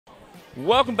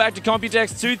Welcome back to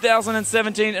Computex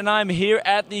 2017, and I'm here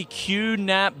at the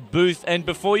QNAP booth. And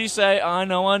before you say, I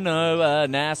know,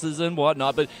 NASs and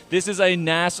whatnot, but this is a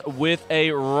NAS with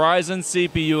a Ryzen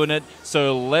CPU in it,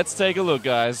 so let's take a look,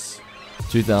 guys.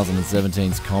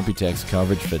 2017's Computex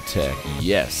coverage for tech.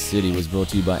 Yes, City was brought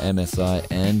to you by MSI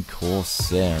and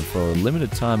Corsair, and for a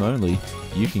limited time only,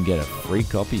 you can get a free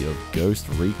copy of Ghost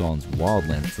Recon's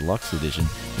Wildlands Deluxe Edition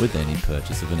with any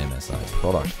purchase of an MSI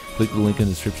product. Click the link in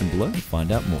the description below to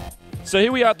find out more. So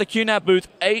here we are at the QNAP booth,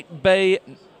 8-bay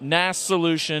NAS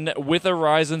solution with a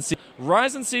Ryzen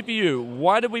CPU.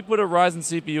 Why did we put a Ryzen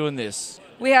CPU in this?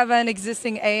 We have an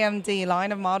existing AMD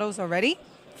line of models already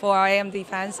for our AMD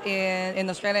fans in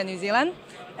Australia and New Zealand.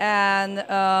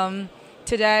 And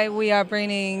today we are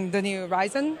bringing the new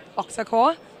Ryzen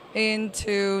octa-core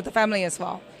into the family as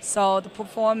well. So the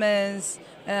performance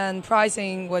and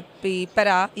pricing would be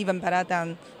better, even better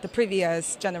than the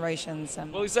previous generations.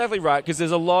 Well, exactly right, because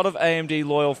there's a lot of AMD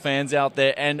loyal fans out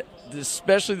there, and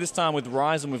especially this time with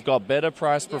Ryzen, we've got better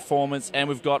price performance, and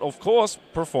we've got, of course,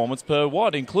 performance per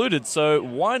watt included. So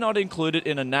why not include it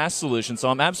in a NAS solution? So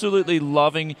I'm absolutely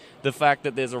loving the fact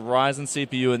that there's a Ryzen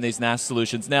CPU in these NAS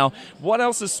solutions. Now, what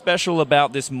else is special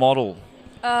about this model?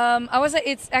 I would say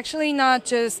it's actually not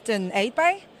just an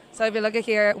 8-bay. So if you look at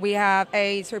here, we have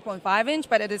a 3.5-inch,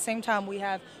 but at the same time, we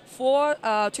have four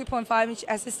 2.5-inch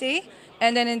SSD.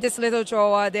 And then in this little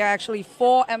drawer, there are actually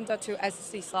 4 M.2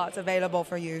 SSD slots available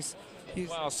for use.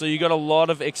 Wow, so you got a lot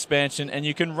of expansion, and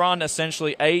you can run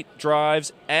essentially 8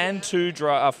 drives and 4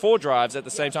 drives at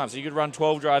the same time. So you could run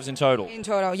 12 drives in total. In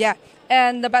total, yeah.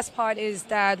 And the best part is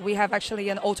that we have actually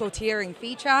an auto-tiering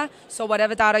feature. So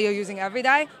whatever data you're using every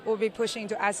day, we'll be pushing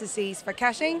to SSDs for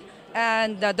caching.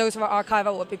 And those of our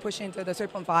archival will be pushing to the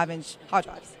 3.5-inch hard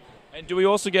drives. And do we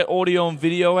also get audio and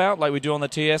video out like we do on the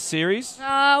TS series?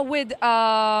 With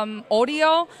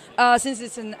audio, since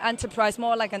it's an enterprise,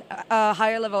 more like a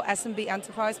higher level SMB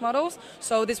enterprise models.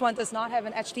 So this one does not have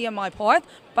an HDMI port,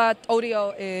 but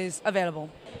audio is available.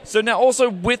 So now also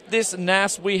with this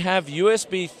NAS, we have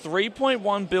USB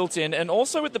 3.1 built in, and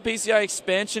also with the PCI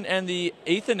expansion and the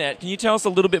Ethernet. Can you tell us a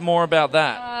little bit more about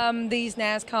that? These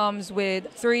NAS comes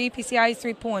with 3 PCI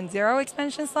 3.0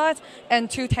 expansion slots and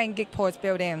 2 10-gig ports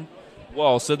built in.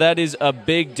 Wow, so that is a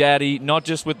big daddy, not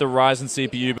just with the Ryzen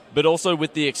CPU, but also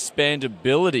with the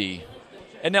expandability.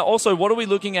 And now also, what are we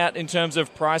looking at in terms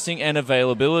of pricing and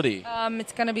availability?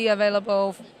 It's going to be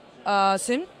available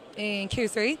soon in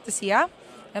Q3 this year,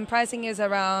 and pricing is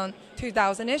around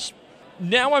 $2,000-ish.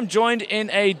 Now I'm joined in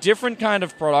a different kind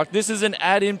of product. This is an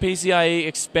add-in PCIe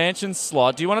expansion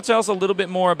slot. Do you want to tell us a little bit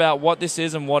more about what this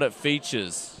is and what it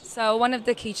features? So one of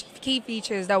the key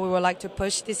features that we would like to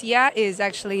push this year is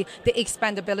actually the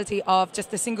expandability of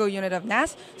just a single unit of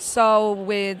NAS. So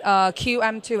with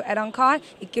QM2 add-on card,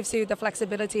 it gives you the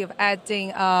flexibility of adding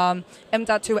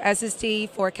M.2 SSD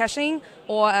for caching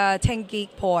or 10 gig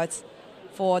ports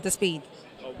for the speed.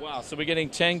 Oh, wow, so we're getting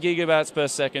 10 gigabytes per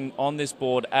second on this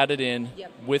board added in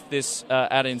with this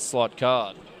add-in slot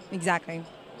card. Exactly.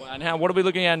 And what are we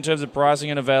looking at in terms of pricing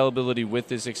and availability with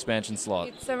this expansion slot?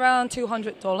 It's around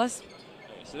 $200.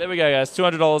 So there we go, guys,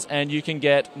 $200, and you can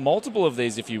get multiple of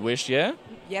these if you wish, yeah?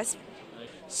 Yes.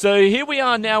 So here we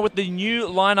are now with the new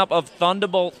lineup of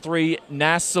Thunderbolt 3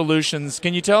 NAS solutions.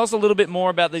 Can you tell us a little bit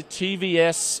more about the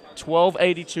TVS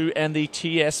 1282 and the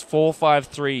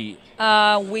TS453?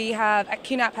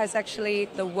 QNAP has actually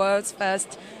the world's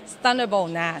first Thunderbolt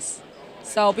NAS.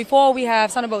 So before we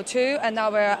have Thunderbolt 2, and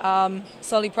now we're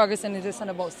slowly progressing into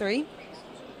Thunderbolt 3.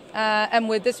 And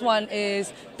with this one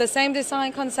is the same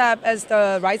design concept as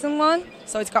the Ryzen one.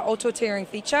 So it's got auto-tiering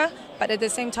feature, but at the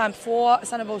same time 4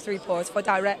 Thunderbolt 3 ports for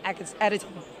direct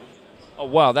editing. Oh,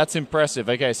 wow, that's impressive.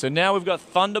 Okay, so now we've got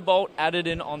Thunderbolt added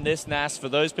in on this NAS for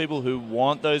those people who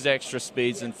want those extra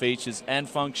speeds and features and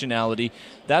functionality.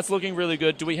 That's looking really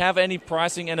good. Do we have any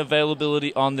pricing and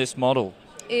availability on this model?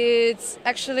 It's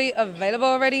actually available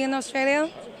already in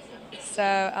Australia, so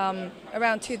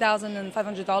around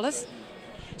 $2,500.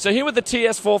 So here with the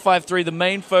TS453, the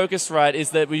main focus, right,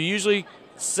 is that we usually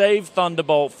save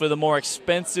Thunderbolt for the more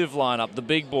expensive lineup, the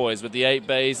big boys with the 8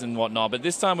 bays and whatnot. But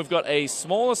this time we've got a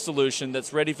smaller solution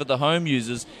that's ready for the home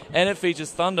users, and it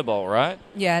features Thunderbolt, right?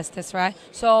 Yes, that's right.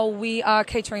 So we are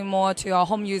catering more to our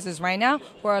home users right now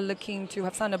who are looking to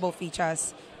have Thunderbolt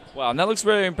features. Wow, and that looks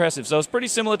very impressive. So it's pretty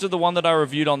similar to the one that I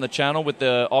reviewed on the channel with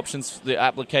the options, the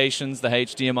applications, the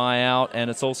HDMI out, and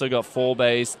it's also got 4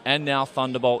 bays and now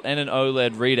Thunderbolt and an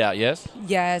OLED readout, yes?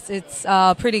 Yes, it's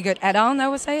a pretty good add-on, I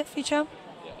would say, feature.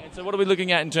 And so what are we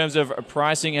looking at in terms of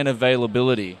pricing and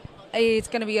availability? It's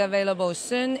going to be available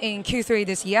soon in Q3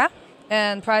 this year,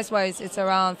 and price-wise, it's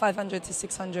around $500 to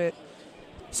 $600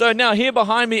 So now here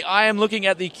behind me, I am looking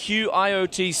at the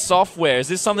QIoT software. Is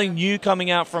this something new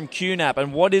coming out from QNAP?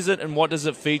 And what is it and what does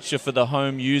it feature for the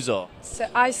home user? So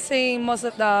I think most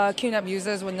of the QNAP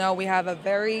users will know we have a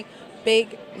very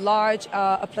big, large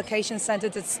application center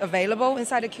that's available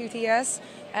inside the QTS.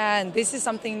 And this is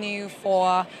something new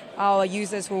for our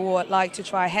users who would like to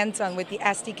try hands-on with the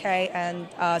SDK and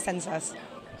sensors.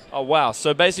 Oh, wow.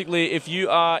 So basically, if you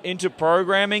are into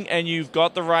programming and you've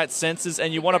got the right sensors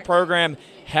and you want to program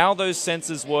how those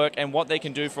sensors work and what they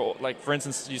can do for, like, for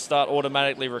instance, you start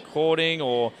automatically recording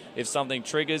or if something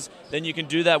triggers, then you can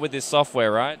do that with this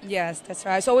software, right? Yes, that's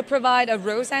right. So we provide a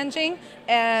rules engine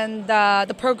and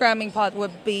the programming part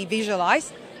would be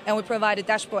visualized, and we provide a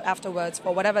dashboard afterwards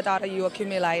for whatever data you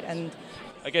accumulate. And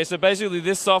okay, so basically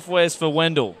this software is for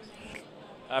Wendell.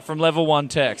 From Level 1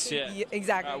 Text, yeah.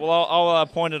 Exactly. Well, I'll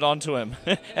point it on to him.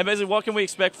 And basically, what can we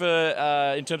expect for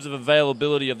in terms of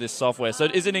availability of this software? So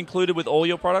is it included with all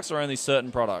your products or only certain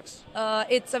products?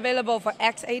 It's available for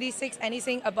x86,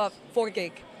 anything above 4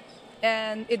 gig.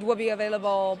 And it will be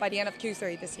available by the end of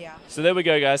Q3 this year. So there we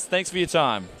go, guys. Thanks for your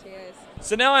time. Cheers.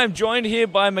 So now I'm joined here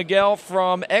by Miguel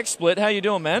from Xsplit. How you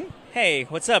doing, man? Hey,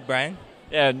 what's up, Brian?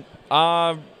 Yeah,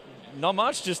 not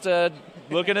much. Just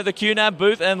looking at the QNAP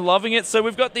booth and loving it. So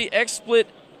we've got the Xsplit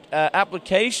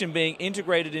application being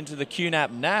integrated into the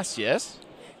QNAP NAS, yes?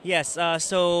 Yes,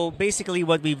 so basically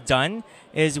what we've done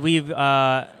is we've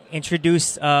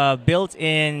introduced a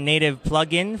built-in native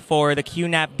plugin for the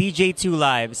QNAP DJ2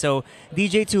 Live. So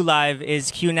DJ2 Live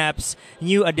is QNAP's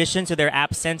new addition to their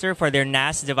App Center for their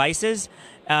NAS devices.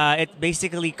 It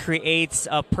basically creates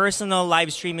a personal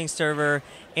live streaming server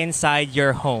inside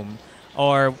your home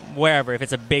or wherever. If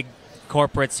it's a big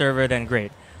corporate server, then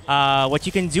great. What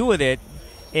you can do with it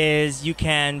is you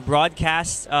can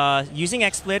broadcast using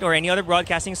Xsplit or any other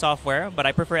broadcasting software, but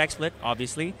I prefer Xsplit,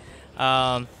 obviously.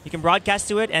 You can broadcast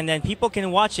to it, and then people can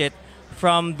watch it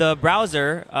from the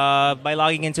browser by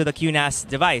logging into the QNAS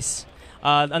device.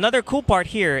 Another cool part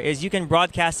here is you can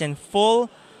broadcast in full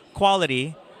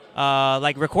quality,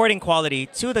 like recording quality,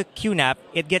 to the QNAP.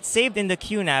 It gets saved in the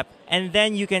QNAP, and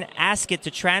then you can ask it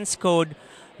to transcode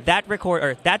that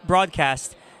that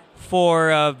broadcast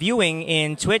for viewing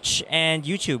in Twitch and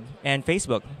YouTube and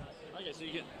Facebook. Okay,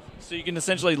 so you can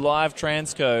essentially live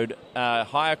transcode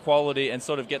higher quality and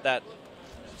sort of get that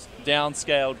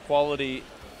downscaled quality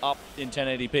up in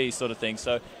 1080p sort of thing.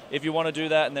 So if you want to do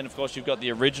that, and then of course you've got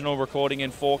the original recording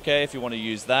in 4K if you want to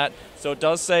use that. So it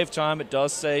does save time. It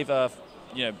does save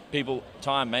people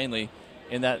time mainly,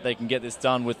 in that they can get this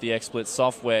done with the Xsplit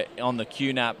software on the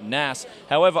QNAP NAS.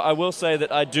 However, I will say that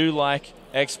I do like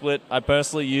Xsplit. I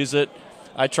personally use it.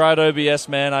 I tried OBS,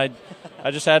 man.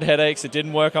 I just had headaches. It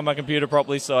didn't work on my computer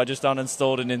properly, so I just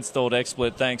uninstalled and installed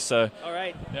Xsplit. Thanks. So. All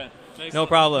right. Yeah. Thanks no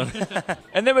problem.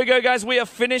 And there we go, guys. We are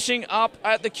finishing up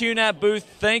at the QNAP booth.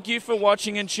 Thank you for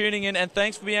watching and tuning in, and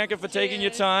thanks, Bianca, for taking your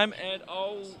time.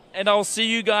 And I'll see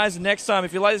you guys next time.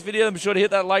 If you like this video, be sure to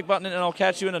hit that like button, and I'll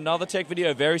catch you in another tech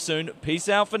video very soon. Peace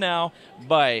out for now.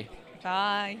 Bye.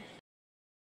 Bye.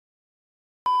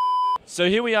 So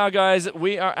here we are, guys.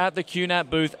 We are at the QNAP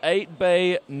booth,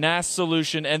 8-bay NAS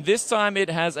solution, and this time it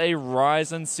has a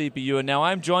Ryzen CPU. And now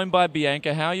I'm joined by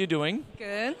Bianca. How are you doing?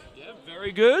 Good. Yeah,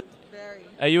 very good. Very.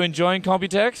 Are you enjoying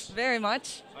Computex? Very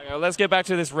much. Okay, let's get back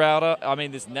to this router. I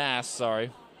mean, this NAS, sorry.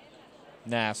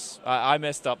 NAS. I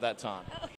messed up that time.